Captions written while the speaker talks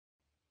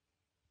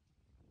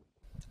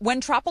When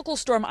Tropical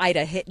Storm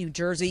Ida hit New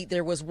Jersey,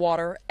 there was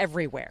water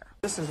everywhere.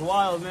 This is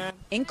wild, man.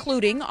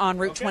 Including on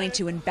Route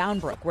 22 in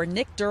Bound Brook, where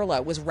Nick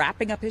Dirla was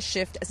wrapping up his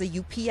shift as a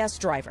UPS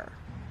driver.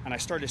 And I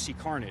started to see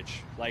carnage,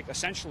 like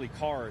essentially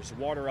cars,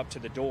 water up to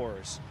the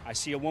doors. I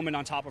see a woman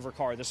on top of her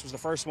car. This was the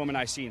first woman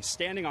I seen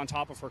standing on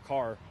top of her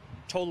car,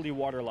 totally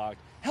waterlogged.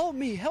 Help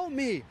me, help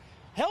me,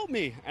 help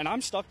me. And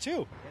I'm stuck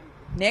too.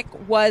 Nick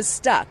was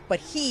stuck,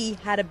 but he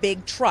had a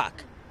big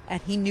truck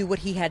and he knew what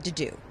he had to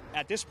do.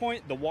 At this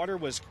point, the water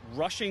was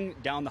rushing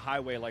down the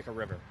highway like a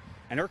river.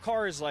 And her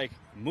car is like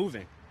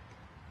moving,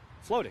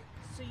 floating.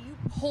 So you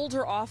pulled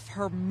her off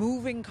her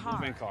moving car?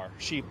 Moving car.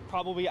 She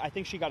probably, I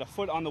think she got a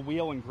foot on the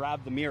wheel and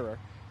grabbed the mirror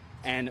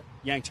and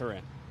yanked her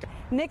in.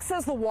 Nick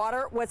says the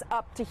water was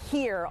up to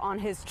here on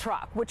his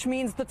truck, which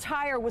means the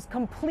tire was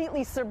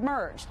completely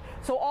submerged.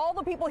 So all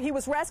the people he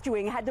was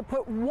rescuing had to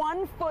put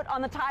 1 foot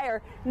on the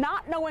tire,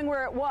 not knowing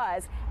where it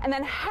was, and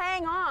then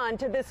hang on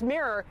to this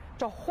mirror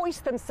to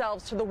hoist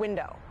themselves to the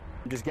window.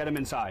 Just get them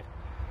inside,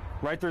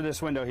 right through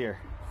this window here.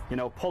 You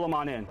know, pull them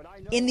on in.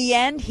 In the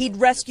end, he'd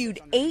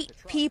rescued 8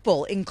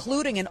 people,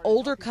 including an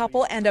older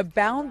couple and a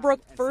Bound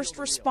Brook first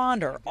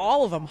responder,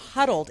 all of them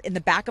huddled in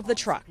the back of the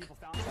truck.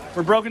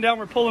 We're broken down.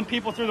 We're pulling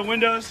people through the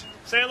windows.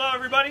 Say hello,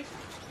 everybody.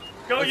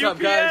 Go What's UPS. Up,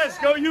 guys?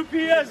 Go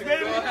UPS,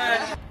 baby.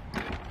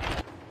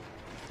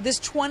 This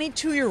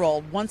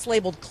 22-year-old, once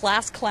labeled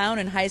class clown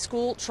in high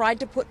school, tried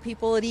to put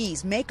people at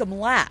ease, make them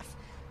laugh.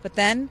 But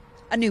then,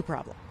 a new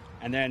problem.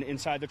 And then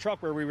inside the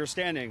truck where we were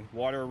standing,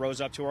 water rose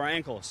up to our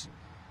ankles.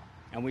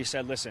 And we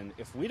said, listen,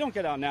 if we don't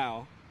get out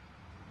now,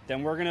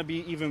 then we're going to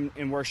be even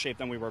in worse shape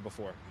than we were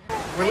before.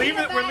 We're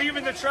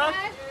leaving the truck.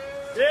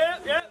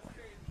 Yeah.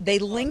 They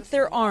linked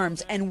their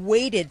arms and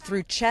waded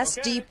through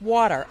chest-deep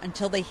water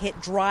until they hit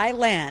dry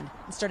land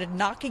and started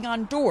knocking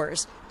on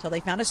doors till they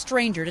found a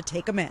stranger to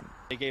take them in.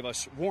 They gave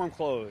us warm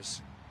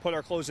clothes, put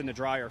our clothes in the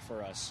dryer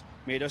for us,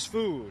 made us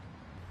food.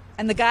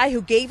 And the guy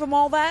who gave them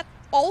all that,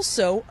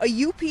 also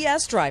a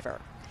UPS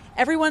driver.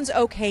 Everyone's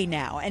okay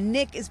now, and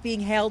Nick is being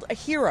hailed a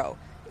hero.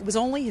 It was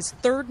only his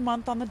 3rd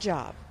month on the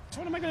job. So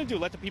what am I going to do,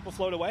 let the people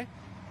float away?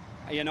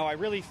 You know, I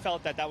really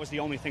felt that was the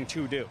only thing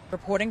to do.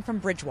 Reporting from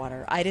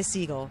Bridgewater, Ida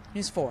Siegal,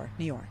 News 4,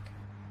 New York.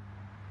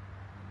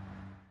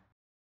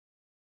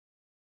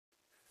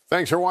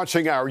 Thanks for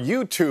watching our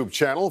YouTube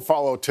channel.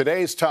 Follow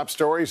today's top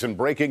stories and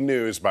breaking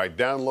news by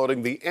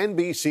downloading the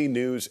NBC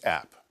News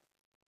app.